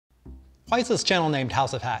Why is this channel named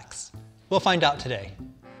House of Hacks? We'll find out today.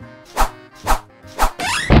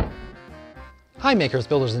 Hi makers,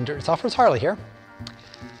 builders, and do-it-yourselfers, Harley here.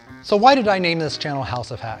 So why did I name this channel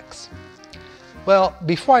House of Hacks? Well,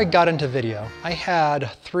 before I got into video, I had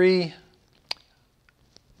 3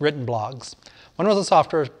 written blogs. One was a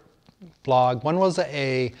software blog, one was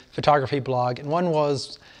a photography blog, and one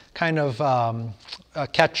was kind of a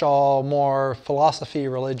catch-all, more philosophy,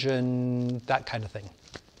 religion, that kind of thing.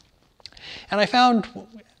 And I found,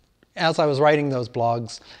 as I was writing those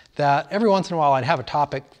blogs, that every once in a while I'd have a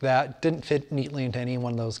topic that didn't fit neatly into any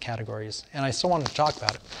one of those categories, and I still wanted to talk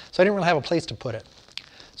about it. So I didn't really have a place to put it.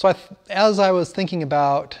 So as I was thinking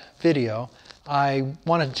about video, I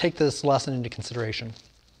wanted to take this lesson into consideration.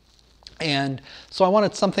 And so I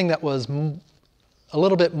wanted something that was a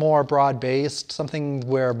little bit more broad-based, something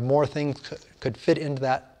where more things could fit into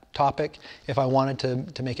that topic if I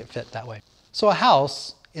wanted to make it fit that way. So a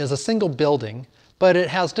house is a single building, but it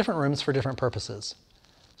has different rooms for different purposes.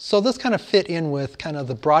 So this kind of fit in with kind of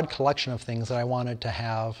the broad collection of things that I wanted to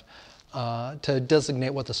have to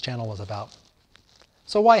designate what this channel was about.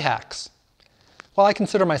 So why hacks? Well, I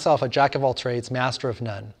consider myself a jack of all trades, master of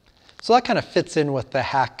none. So that kind of fits in with the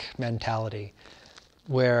hack mentality,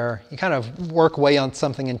 where you kind of work away on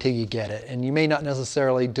something until you get it. And you may not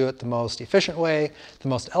necessarily do it the most efficient way, the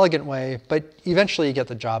most elegant way, but eventually you get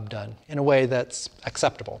the job done in a way that's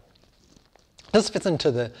acceptable. This fits into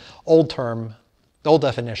the old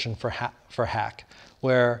definition for hack,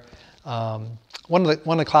 where one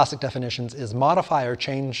of the classic definitions is modify or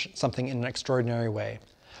change something in an extraordinary way,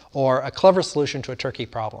 or a clever solution to a tricky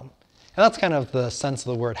problem. And that's kind of the sense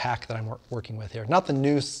of the word hack that I'm working with here. Not the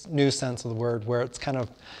new sense of the word where it's kind of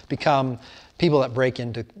become people that break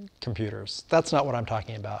into computers. That's not what I'm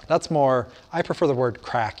talking about. That's more, I prefer the word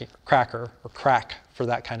cracker or crack for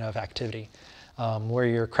that kind of activity, where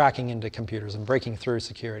you're cracking into computers and breaking through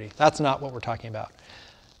security. That's not what we're talking about.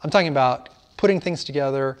 I'm talking about putting things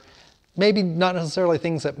together, maybe not necessarily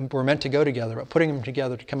things that were meant to go together, but putting them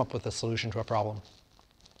together to come up with a solution to a problem.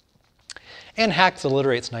 And hacks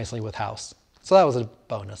alliterates nicely with house. So that was a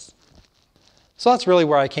bonus. So that's really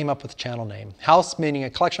where I came up with the channel name. House meaning a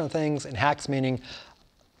collection of things, and hacks meaning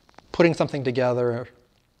putting something together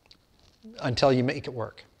until you make it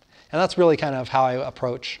work. And that's really kind of how I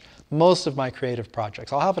approach most of my creative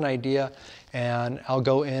projects. I'll have an idea and I'll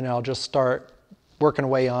go in and I'll just start working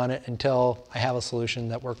away on it until I have a solution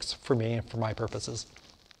that works for me and for my purposes.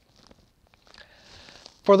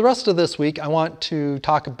 For the rest of this week, I want to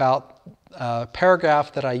talk about a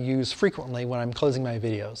paragraph that I use frequently when I'm closing my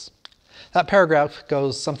videos. That paragraph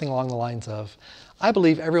goes something along the lines of, I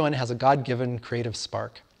believe everyone has a God-given creative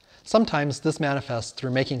spark. Sometimes this manifests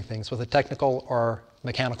through making things with a technical or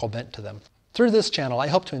mechanical bent to them. Through this channel, I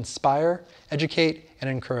hope to inspire, educate, and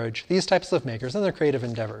encourage these types of makers in their creative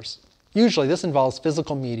endeavors. Usually this involves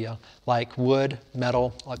physical media like wood,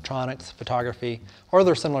 metal, electronics, photography, or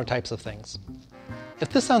other similar types of things. If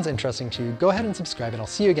this sounds interesting to you, go ahead and subscribe, and I'll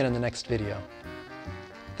see you again in the next video.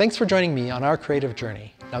 Thanks for joining me on our creative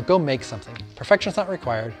journey. Now go make something. Perfection's not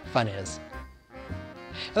required, fun is.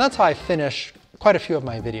 And that's how I finish quite a few of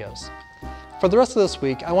my videos. For the rest of this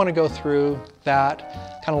week, I want to go through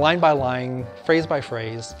that kind of line by line, phrase by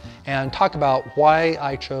phrase, and talk about why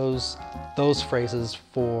I chose those phrases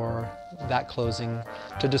for that closing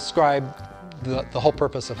to describe the whole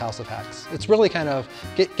purpose of House of Hacks. It's really kind of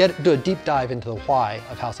do a deep dive into the why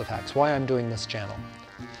of House of Hacks, why I'm doing this channel.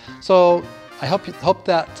 So I hope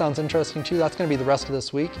that sounds interesting to you. That's going to be the rest of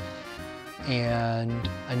this week. And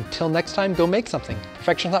until next time, go make something.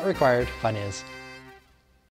 Perfection's not required, fun is.